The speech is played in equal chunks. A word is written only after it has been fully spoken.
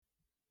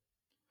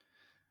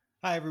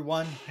Hi,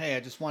 everyone. Hey, I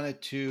just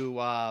wanted to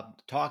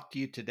talk to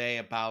you today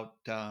about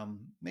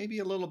maybe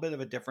a little bit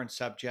of a different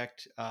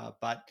subject,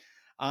 but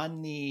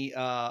on the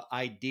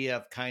idea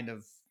of kind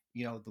of,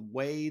 the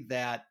way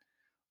that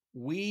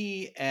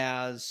we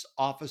as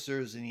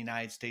officers in the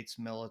United States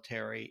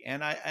military,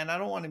 and I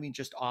don't want to mean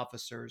just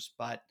officers,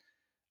 but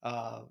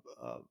uh,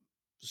 uh,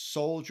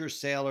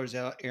 soldiers, sailors,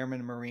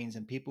 airmen, Marines,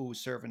 and people who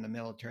serve in the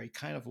military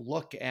kind of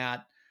look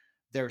at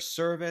their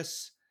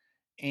service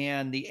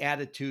and the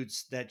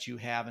attitudes that you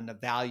have and the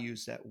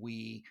values that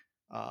we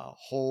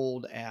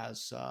hold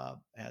as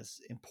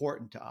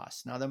important to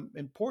us. Now,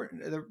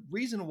 the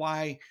reason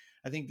why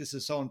I think this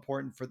is so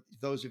important for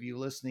those of you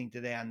listening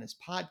today on this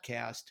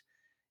podcast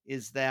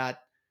is that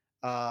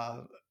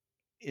uh,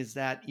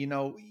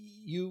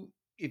 you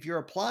if you're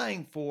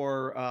applying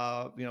for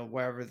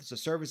wherever it's a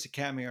service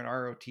academy or an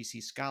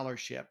ROTC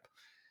scholarship,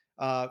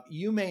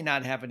 you may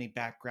not have any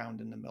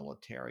background in the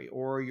military,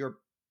 or your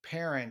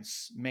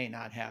parents may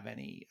not have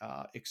any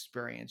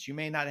experience. You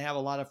may not have a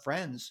lot of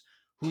friends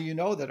who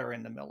that are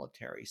in the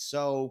military.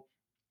 So,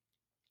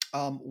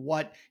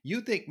 what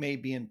you think may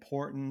be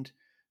important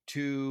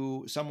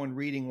to someone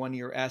reading one of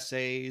your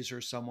essays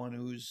or someone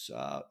who's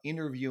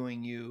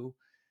interviewing you,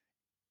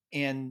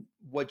 and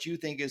what you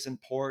think is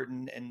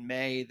important and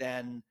may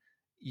then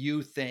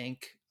you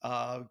think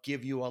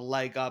give you a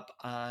leg up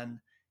on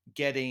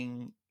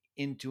getting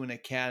into an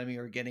academy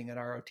or getting an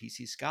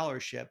ROTC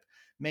scholarship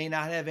may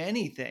not have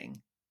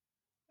anything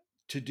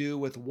to do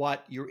with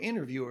what your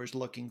interviewer is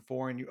looking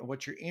for and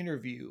what your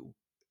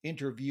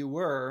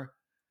interviewer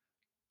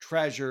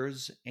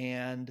treasures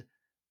and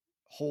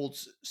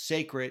holds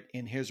sacred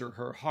in his or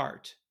her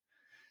heart.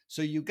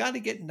 So you got to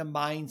get in the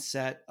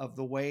mindset of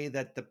the way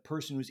that the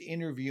person who's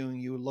interviewing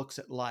you looks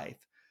at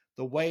life,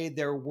 the way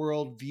their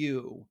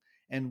worldview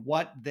and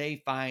what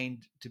they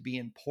find to be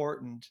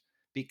important.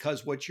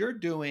 Because what you're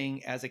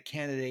doing as a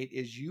candidate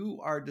is you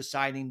are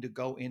deciding to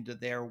go into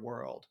their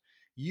world.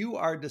 You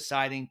are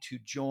deciding to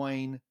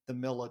join the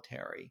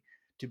military,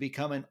 to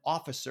become an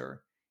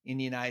officer in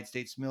the United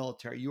States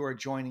military. You are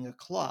joining a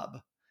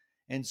club.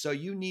 And so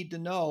you need to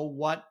know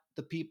what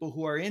the people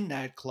who are in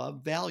that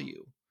club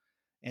value.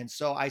 And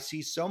so I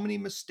see so many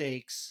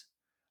mistakes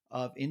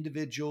of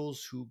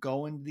individuals who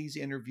go into these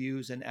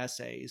interviews and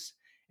essays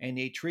and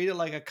they treat it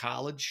like a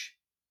college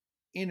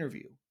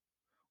interview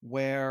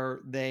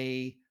where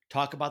they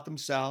talk about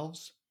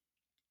themselves,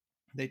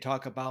 they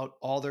talk about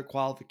all their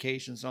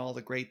qualifications and all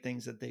the great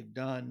things that they've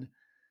done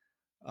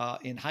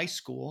in high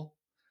school,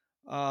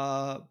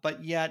 but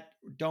yet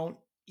don't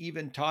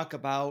even talk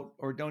about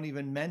or don't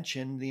even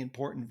mention the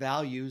important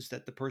values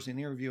that the person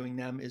interviewing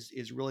them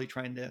is really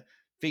trying to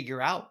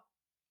figure out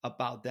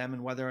about them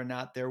and whether or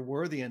not they're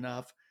worthy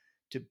enough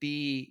to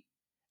be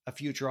a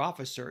future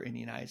officer in the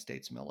United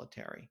States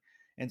military.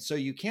 And so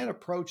you can't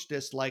approach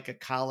this like a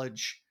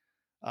college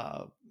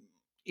uh,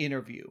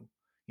 interview,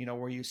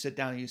 where you sit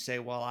down and you say,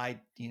 well, I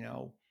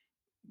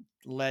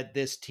led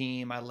this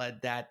team, I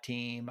led that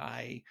team,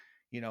 I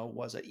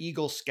was an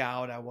Eagle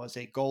Scout, I was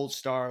a Gold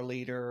Star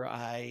leader,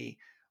 I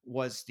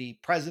was the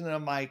president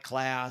of my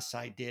class,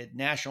 I did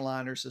National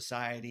Honor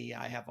Society,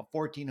 I have a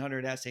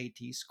 1400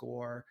 SAT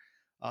score.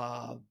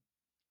 Uh,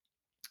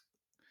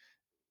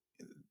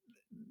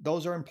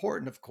 those are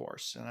important, of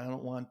course, and I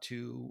don't want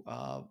to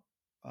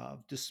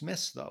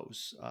dismiss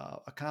those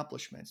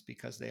accomplishments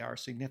because they are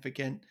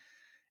significant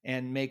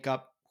and make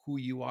up who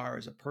you are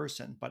as a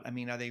person. But I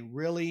mean, are they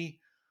really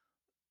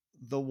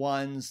the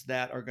ones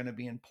that are going to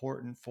be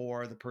important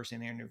for the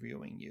person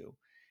interviewing you?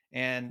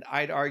 And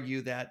I'd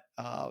argue that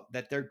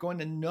that they're going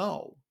to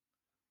know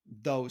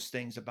those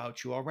things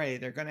about you already.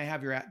 They're going to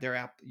have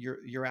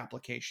your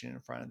application in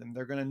front of them.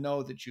 They're going to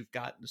know that you've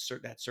gotten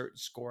that certain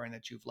score and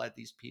that you've led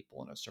these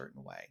people in a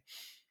certain way.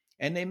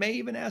 And they may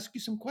even ask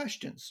you some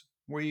questions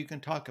where you can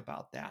talk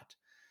about that.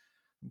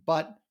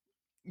 But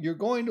you're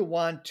going to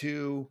want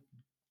to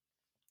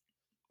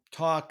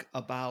talk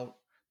about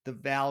the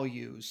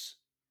values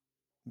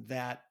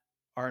that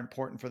are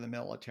important for the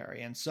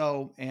military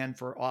and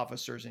for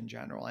officers in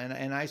general.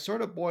 And I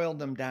sort of boiled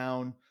them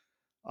down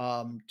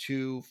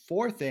to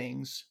four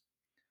things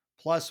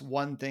plus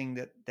one thing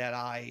that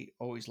I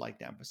always like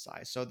to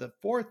emphasize. So the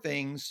four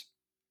things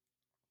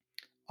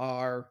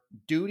are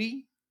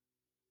duty,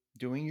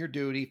 doing your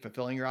duty,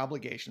 fulfilling your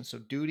obligations. So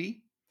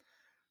duty.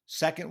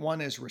 Second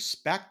one is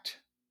respect.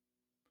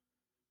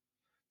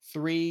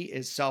 Three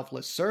is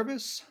selfless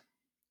service.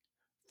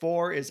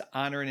 Four is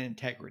honor and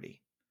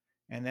integrity.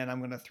 And then I'm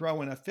going to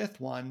throw in a fifth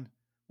one,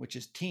 which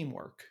is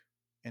teamwork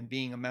and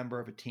being a member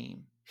of a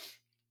team.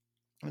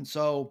 And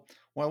so,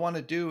 what I want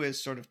to do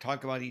is sort of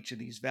talk about each of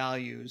these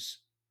values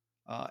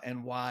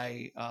and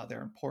why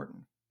they're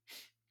important.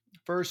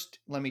 First,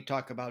 let me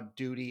talk about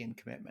duty and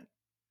commitment.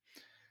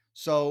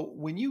 So,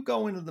 when you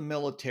go into the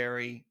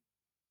military,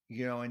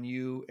 and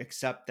you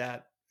accept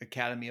that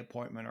academy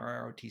appointment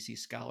or ROTC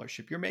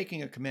scholarship, you're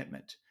making a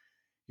commitment.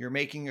 You're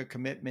making a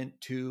commitment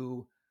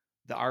to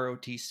the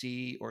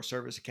ROTC or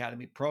Service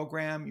Academy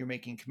program. You're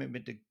making a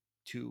commitment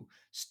to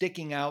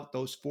sticking out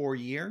those 4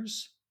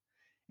 years.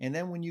 And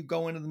then when you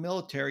go into the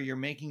military, you're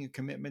making a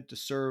commitment to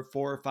serve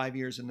 4 or 5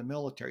 years in the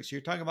military. So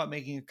you're talking about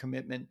making a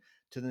commitment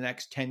to the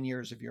next 10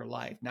 years of your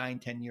life, 9,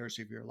 10 years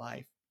of your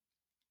life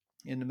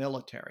in the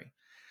military.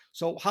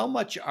 So, how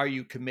much are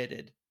you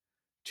committed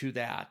to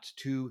that,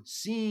 to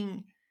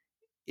seeing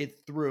it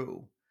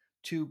through,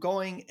 to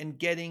going and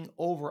getting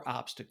over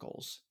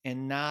obstacles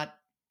and not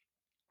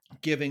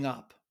giving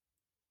up?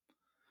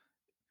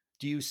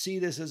 Do you see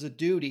this as a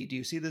duty? Do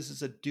you see this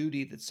as a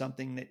duty that's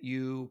something that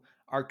you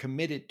are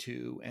committed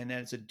to, and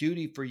that it's a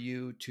duty for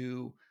you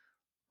to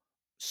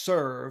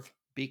serve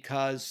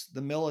because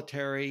the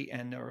military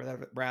and,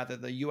 or rather,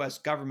 the US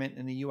government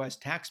and the US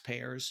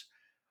taxpayers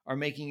are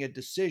making a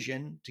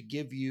decision to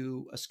give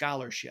you a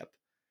scholarship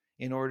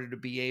in order to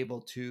be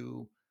able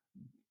to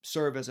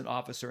serve as an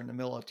officer in the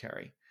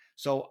military?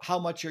 So, how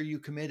much are you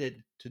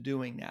committed to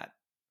doing that?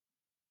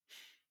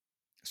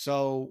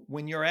 So,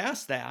 when you're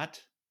asked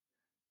that,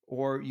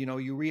 or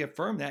you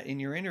reaffirm that in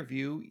your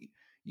interview,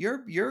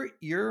 your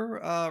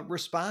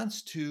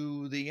response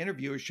to the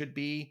interviewer should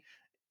be,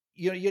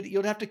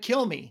 you'd have to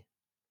kill me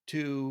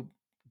to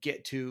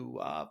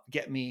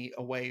get me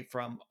away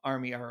from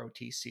Army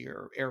ROTC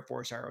or Air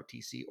Force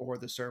ROTC or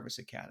the Service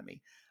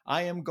Academy.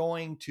 I am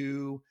going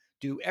to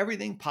do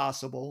everything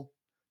possible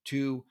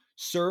to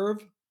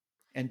serve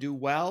and do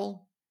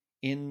well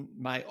in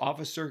my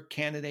officer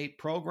candidate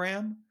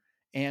program,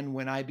 and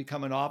when I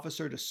become an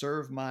officer, to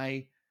serve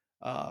my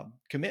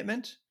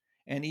commitment,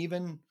 and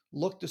even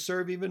look to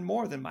serve even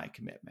more than my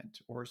commitment,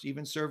 or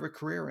even serve a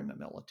career in the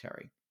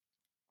military.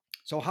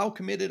 So, how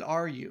committed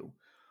are you?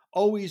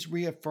 Always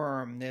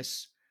reaffirm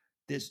this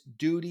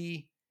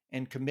duty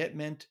and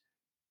commitment,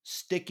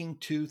 sticking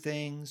to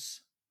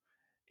things,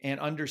 and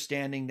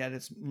understanding that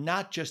it's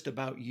not just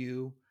about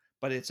you,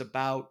 but it's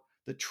about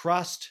the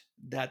trust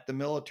that the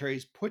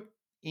military's put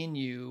in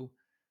you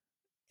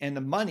and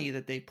the money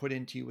that they put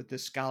into you with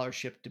this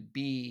scholarship to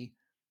be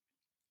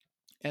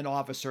an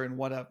officer, and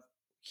what a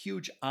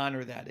huge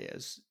honor that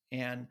is,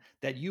 and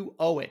that you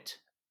owe it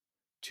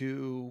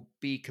to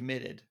be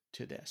committed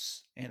to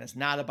this. And it's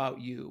not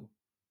about you,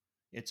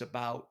 it's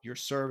about your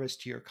service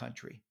to your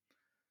country.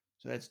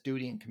 So that's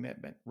duty and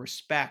commitment.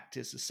 Respect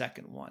is the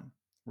second one.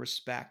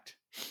 Respect.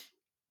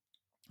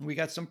 We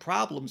got some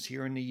problems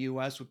here in the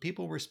US with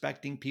people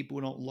respecting people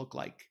who don't look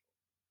like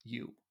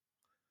you.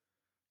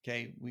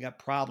 Okay, we got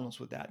problems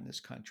with that in this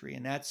country,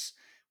 and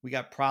we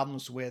got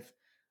problems with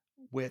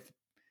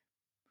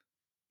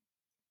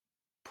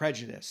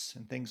prejudice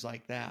and things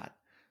like that.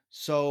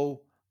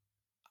 So,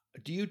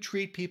 do you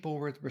treat people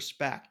with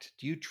respect?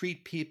 Do you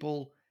treat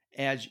people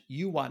as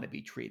you want to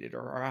be treated,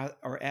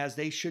 or as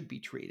they should be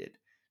treated?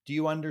 Do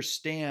you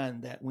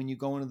understand that when you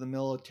go into the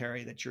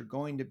military, that you're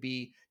going to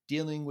be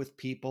dealing with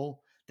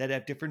people that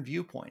have different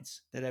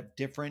viewpoints, that have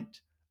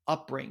different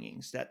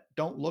upbringings, that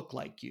don't look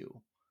like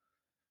you?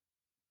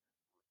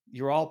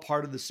 You're all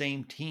part of the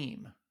same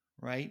team,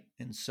 right?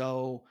 And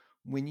so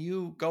when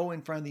you go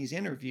in front of these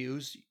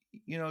interviews,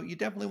 you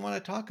definitely want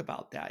to talk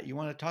about that. You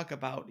want to talk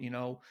about,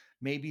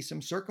 maybe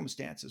some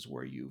circumstances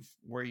where you've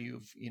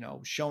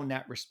shown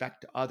that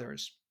respect to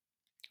others,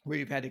 where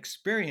you've had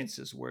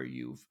experiences where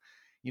you've,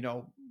 you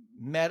know,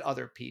 met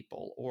other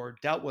people or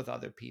dealt with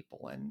other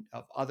people, and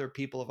of other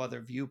people of other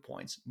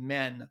viewpoints,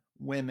 men,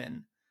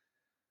 women,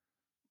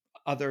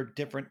 other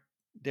different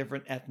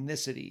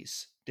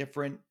ethnicities,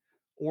 different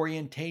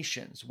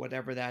orientations,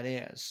 whatever that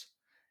is.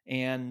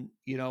 And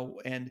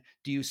and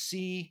do you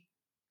see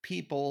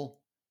people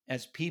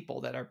as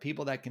people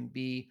that can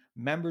be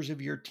members of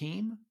your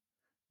team,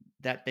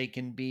 that they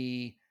can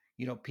be,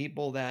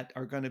 people that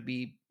are going to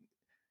be,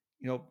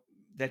 you know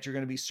that you're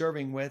going to be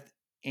serving with,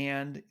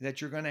 and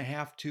that you're going to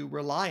have to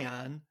rely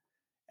on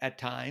at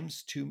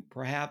times to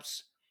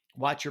perhaps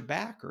watch your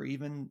back, or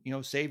even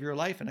save your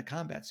life in a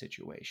combat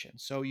situation.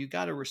 So you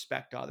got to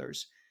respect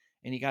others,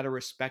 and you got to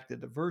respect the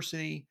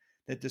diversity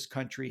that this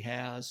country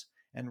has,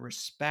 and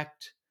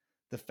respect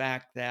the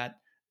fact that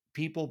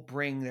people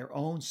bring their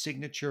own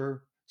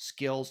signature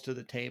skills to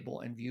the table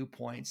and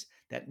viewpoints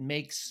that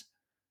makes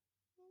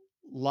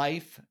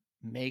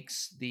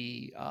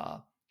the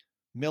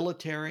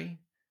military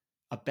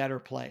a better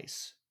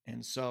place.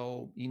 And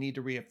so you need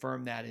to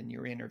reaffirm that in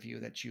your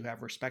interview, that you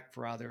have respect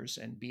for others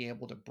and be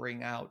able to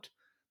bring out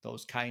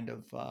those kind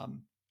of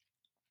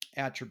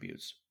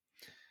attributes.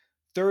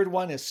 Third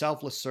one is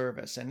selfless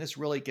service. And this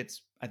really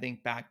gets, I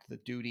think, back to the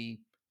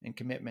duty and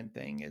commitment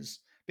thing, is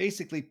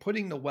basically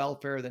putting the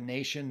welfare of the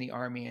nation, the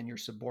army, and your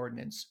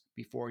subordinates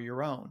before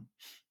your own.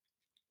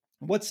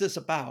 What's this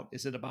about?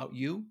 Is it about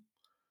you,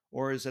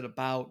 or is it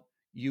about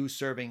you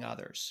serving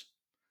others?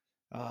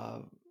 Uh,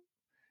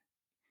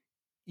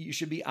 you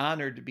should be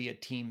honored to be a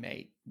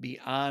teammate, be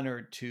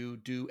honored to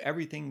do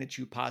everything that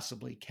you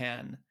possibly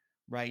can,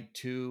 right?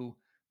 To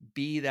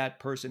be that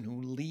person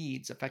who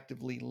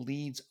effectively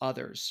leads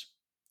others,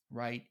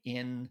 right?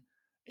 In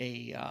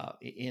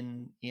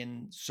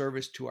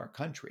service to our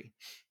country.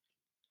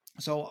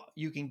 So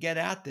you can get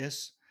at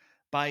this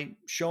by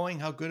showing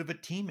how good of a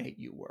teammate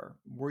you were.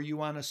 Were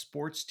you on a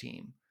sports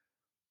team?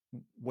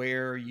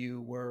 where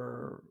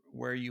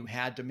you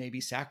had to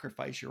maybe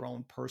sacrifice your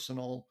own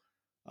personal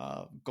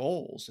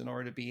goals in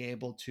order to be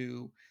able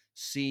to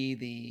see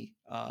the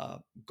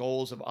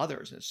goals of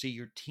others and see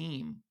your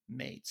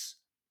teammates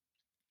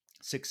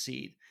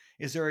succeed?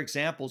 Is there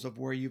examples of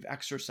where you've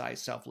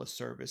exercised selfless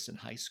service in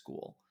high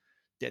school,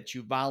 that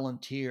you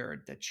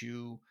volunteered, that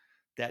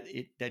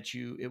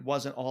it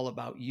wasn't all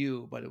about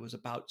you, but it was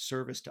about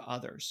service to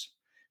others?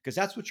 Because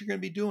that's what you're going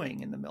to be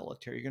doing in the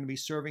military. You're going to be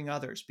serving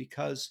others,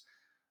 because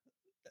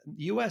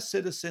U.S.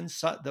 citizens,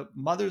 the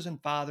mothers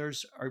and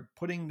fathers, are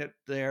putting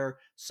their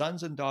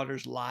sons and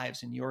daughters'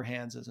 lives in your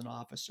hands as an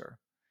officer.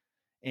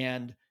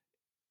 And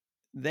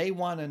they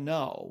want to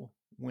know,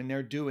 when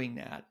they're doing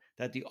that,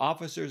 that the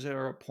officers that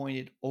are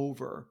appointed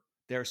over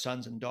their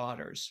sons and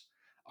daughters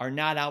are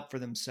not out for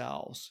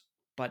themselves,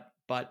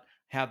 but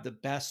have the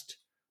best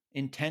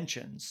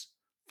intentions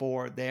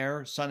for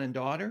their son and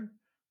daughter,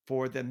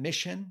 for the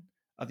mission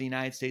of the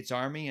United States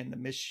Army and the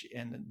mission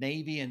and the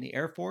Navy and the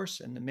Air Force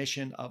and the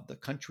mission of the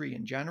country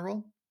in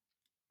general,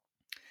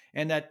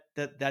 and that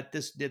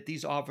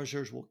these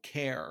officers will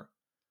care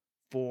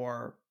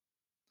for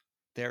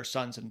their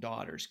sons and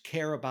daughters,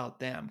 care about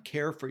them,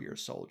 care for your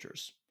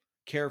soldiers,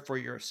 care for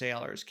your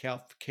sailors,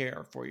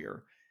 care for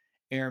your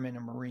airmen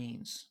and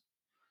Marines.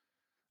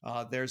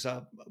 There's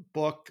a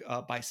book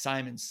by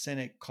Simon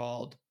Sinek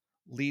called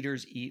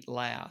Leaders Eat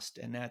Last.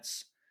 And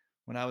that's,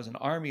 when I was an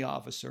Army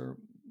officer,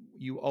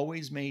 you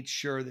always made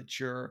sure that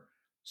your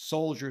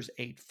soldiers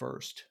ate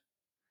first,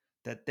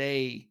 that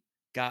they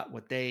got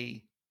what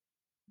they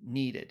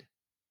needed,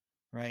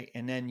 right?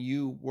 And then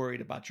you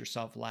worried about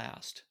yourself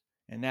last.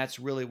 And that's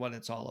really what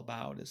it's all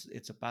about. Is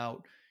it's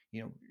about,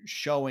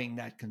 showing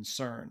that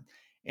concern.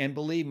 And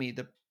believe me,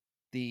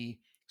 the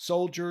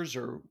soldiers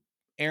or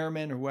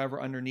airmen or whoever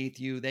underneath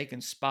you, they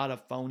can spot a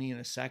phony in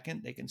a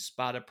second. They can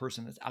spot a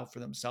person that's out for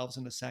themselves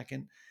in a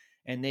second.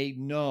 And they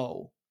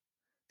know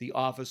the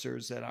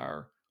officers that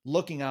are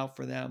looking out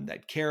for them,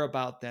 that care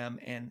about them,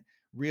 and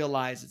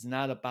realize it's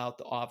not about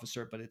the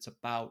officer, but it's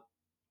about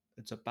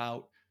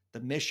the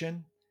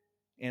mission,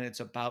 and it's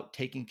about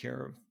taking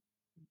care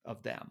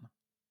of them,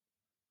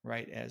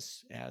 right?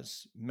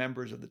 As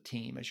members of the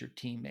team, as your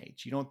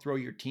teammates. You don't throw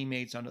your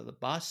teammates under the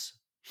bus,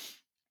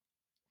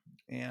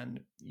 and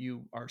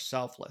you are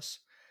selfless.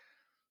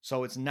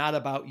 So it's not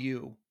about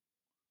you,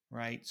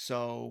 right?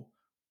 So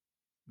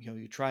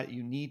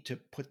you need to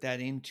put that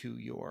into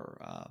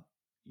your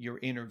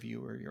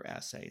interview or your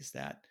essays,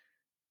 that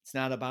it's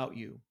not about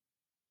you,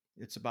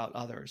 it's about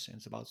others, and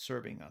it's about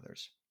serving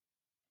others.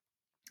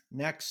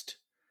 Next,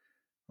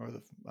 or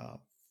the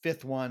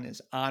fifth one,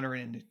 is honor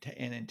and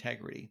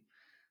integrity.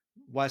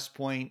 West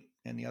Point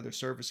and the other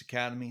service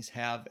academies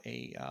have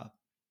a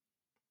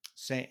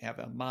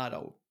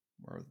motto,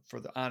 or for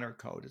the honor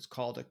code. It's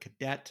called: "A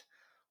cadet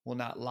will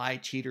not lie,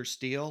 cheat, or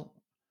steal,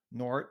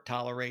 nor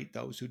tolerate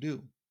those who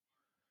do."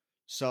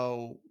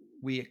 So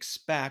we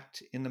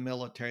expect in the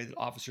military that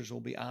officers will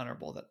be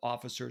honorable, that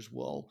officers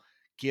will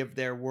give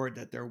their word,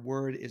 that their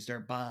word is their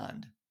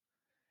bond.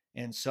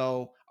 And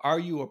so, are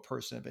you a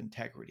person of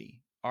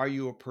integrity? Are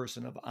you a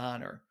person of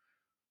honor?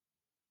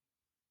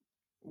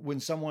 When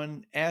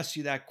someone asks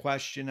you that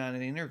question on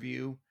an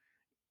interview,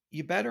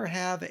 you better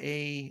have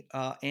a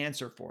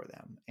answer for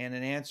them, and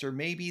an answer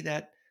maybe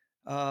that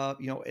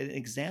an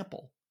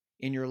example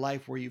in your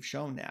life where you've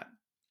shown that.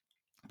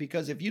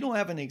 Because if you don't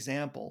have an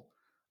example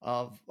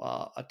of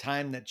a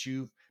time that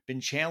you've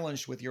been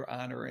challenged with your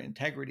honor and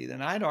integrity,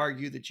 then I'd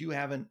argue that you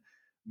haven't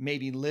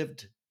maybe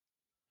lived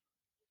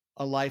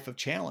a life of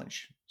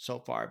challenge so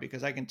far.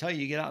 Because I can tell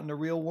you, get out in the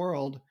real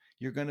world,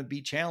 you're going to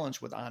be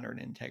challenged with honor and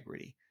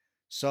integrity.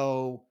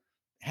 So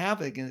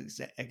have an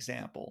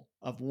example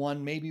of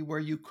one maybe where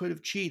you could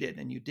have cheated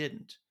and you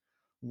didn't.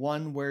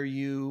 One where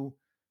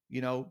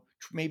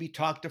maybe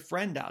talked a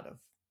friend out of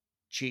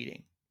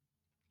cheating.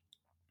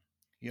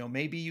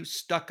 Maybe you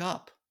stuck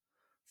up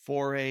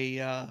for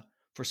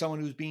for someone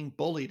who's being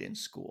bullied in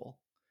school,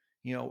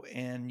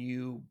 and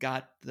you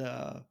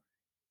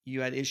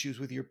had issues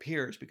with your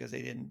peers because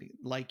they didn't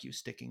like you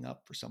sticking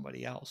up for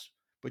somebody else,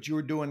 but you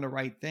were doing the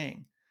right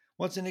thing.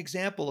 What's an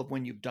example of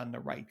when you've done the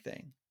right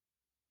thing?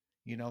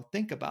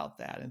 Think about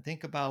that, and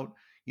think about,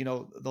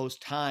 those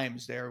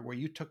times there where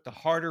you took the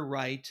harder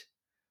right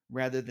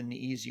rather than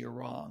the easier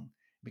wrong,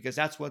 because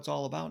that's what it's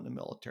all about in the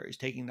military, is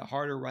taking the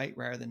harder right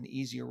rather than the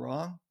easier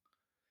wrong,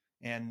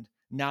 and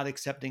not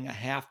accepting a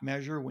half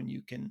measure when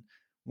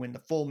the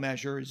full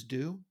measure is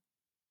due.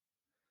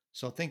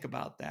 So think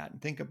about that,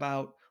 and think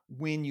about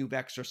when you've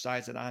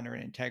exercised that honor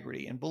and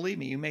integrity. And believe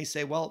me, you may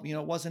say, well, it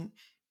wasn't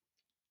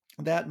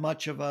that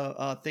much of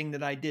a thing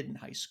that I did in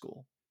high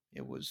school.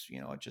 It was,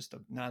 just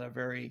not a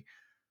very,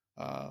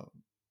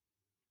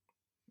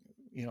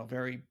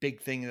 very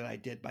big thing that I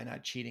did by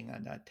not cheating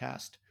on that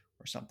test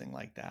or something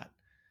like that.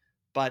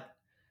 But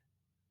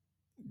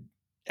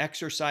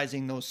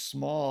exercising those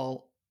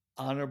small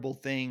honorable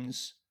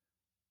things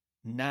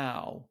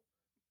now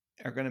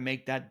are going to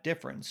make that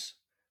difference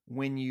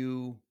when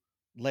you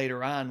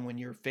later on, when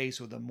you're faced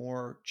with a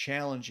more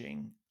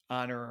challenging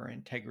honor or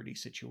integrity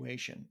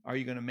situation? Are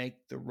you going to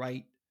make the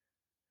right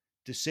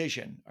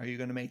decision? Are you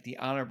going to make the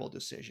honorable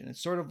decision?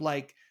 It's sort of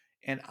like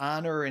an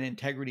honor and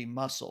integrity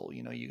muscle.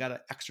 You know, you got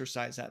to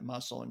exercise that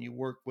muscle, and you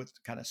work with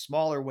kind of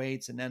smaller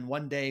weights. And then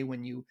one day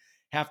when you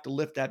have to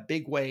lift that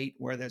big weight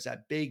where there's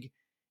that big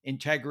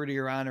integrity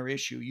or honor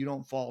issue, you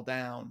don't fall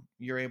down.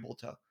 You're able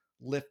to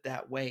lift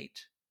that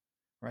weight,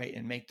 right,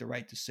 and make the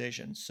right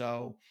decision.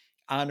 So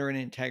honor and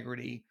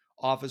integrity,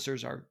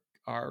 officers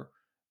are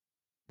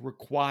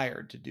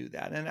required to do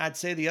that. And I'd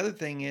say the other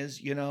thing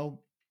is, you know,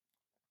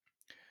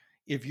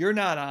 if you're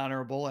not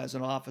honorable as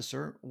an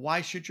officer,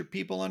 why should your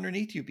people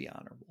underneath you be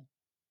honorable?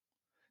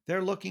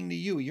 They're looking to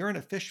you. You're in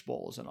a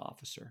fishbowl as an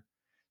officer.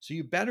 So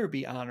you better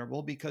be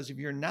honorable, because if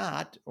you're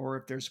not, or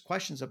if there's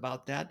questions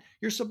about that,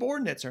 your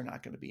subordinates are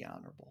not going to be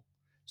honorable.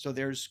 So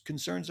there's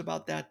concerns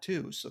about that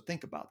too. So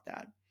think about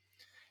that.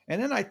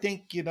 And then I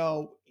think, you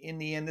know, in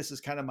the end, this is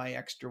kind of my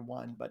extra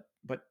one,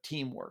 but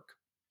teamwork.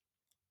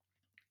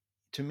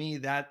 To me,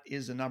 that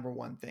is the number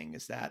one thing,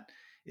 is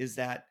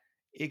that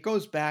it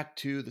goes back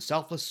to the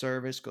selfless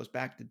service, goes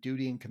back to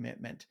duty and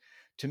commitment.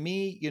 To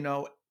me, you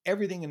know,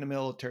 everything in the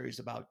military is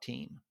about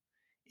team.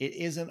 It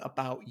isn't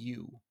about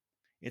you.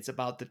 It's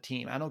about the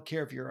team. I don't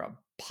care if you're a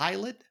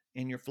pilot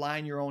and you're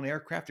flying your own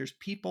aircraft. There's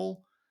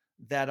people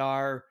that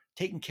are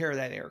taking care of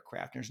that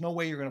aircraft. There's no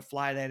way you're going to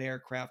fly that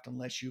aircraft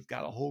unless you've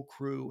got a whole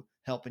crew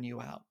helping you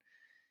out.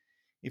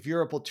 If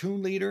you're a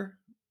platoon leader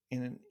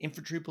in an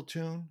infantry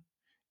platoon,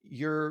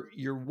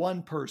 you're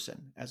one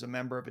person as a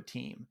member of a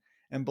team.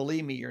 And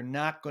believe me, you're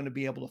not going to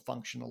be able to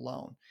function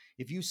alone.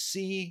 If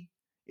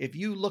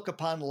you look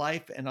upon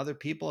life and other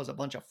people as a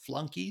bunch of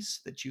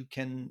flunkies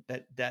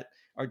that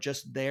are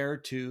just there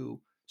to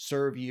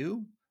serve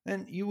you,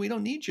 then we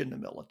don't need you in the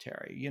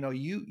military. You know,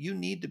 you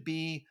need to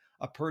be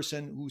a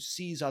person who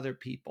sees other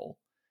people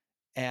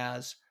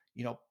as,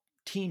 you know,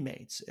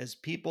 teammates, as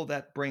people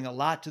that bring a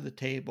lot to the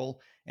table,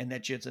 and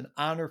that it's an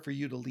honor for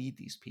you to lead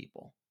these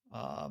people.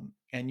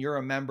 And you're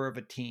a member of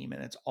a team,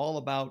 and it's all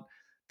about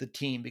the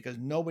team, because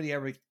nobody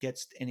ever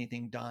gets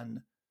anything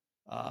done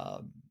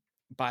um,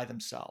 by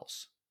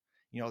themselves.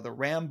 You know, the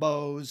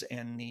Rambos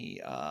and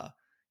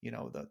you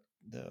know, the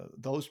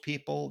those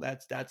people.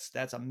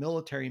 That's a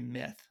military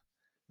myth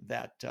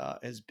that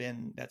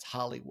that's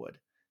Hollywood.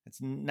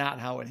 It's not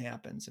how it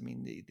happens. I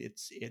mean,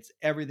 it's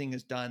everything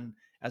is done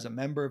as a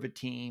member of a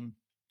team,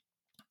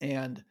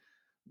 and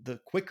the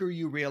quicker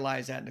you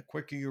realize that, and the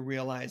quicker you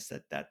realize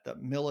that the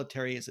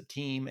military is a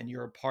team, and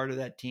you're a part of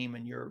that team,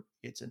 and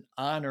it's an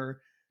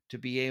honor to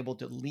be able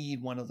to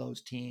lead one of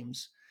those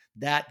teams,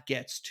 that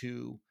gets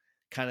to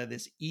kind of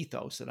this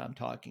ethos that I'm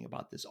talking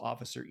about, this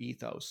officer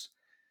ethos.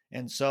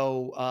 And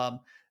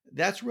so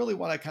that's really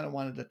what I kind of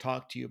wanted to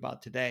talk to you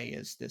about today,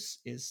 is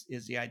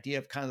the idea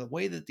of kind of the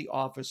way that the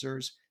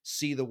officers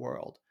see the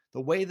world,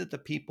 the way that the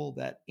people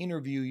that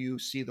interview you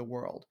see the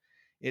world.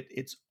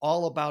 It's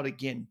all about,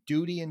 again,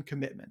 duty and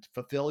commitment.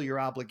 Fulfill your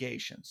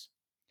obligations.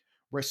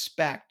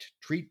 Respect.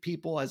 Treat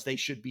people as they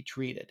should be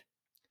treated.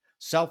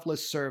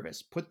 Selfless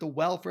service. Put the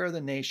welfare of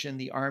the nation,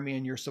 the army,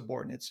 and your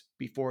subordinates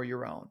before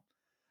your own.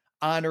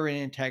 Honor and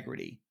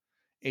integrity.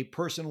 A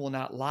person will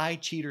not lie,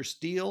 cheat, or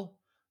steal,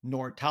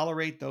 nor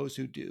tolerate those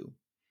who do.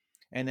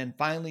 And then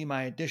finally,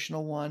 my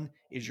additional one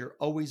is, you're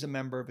always a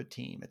member of a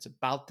team. It's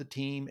about the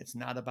team. It's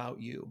not about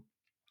you.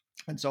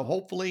 And so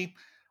hopefully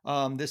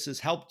this has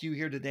helped you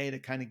here today to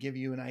kind of give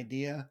you an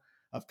idea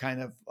of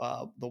kind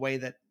of the way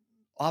that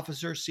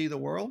officers see the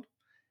world.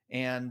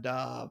 And,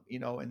 you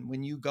know, and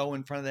when you go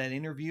in front of that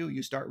interview,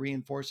 you start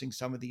reinforcing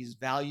some of these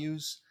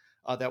values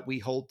that we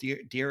hold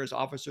dear as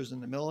officers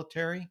in the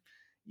military.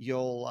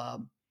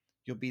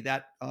 You'll be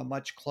that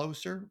much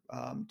closer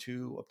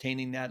to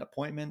obtaining that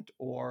appointment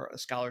or a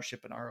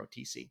scholarship in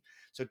ROTC.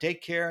 So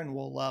take care, and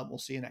we'll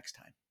see you next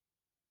time.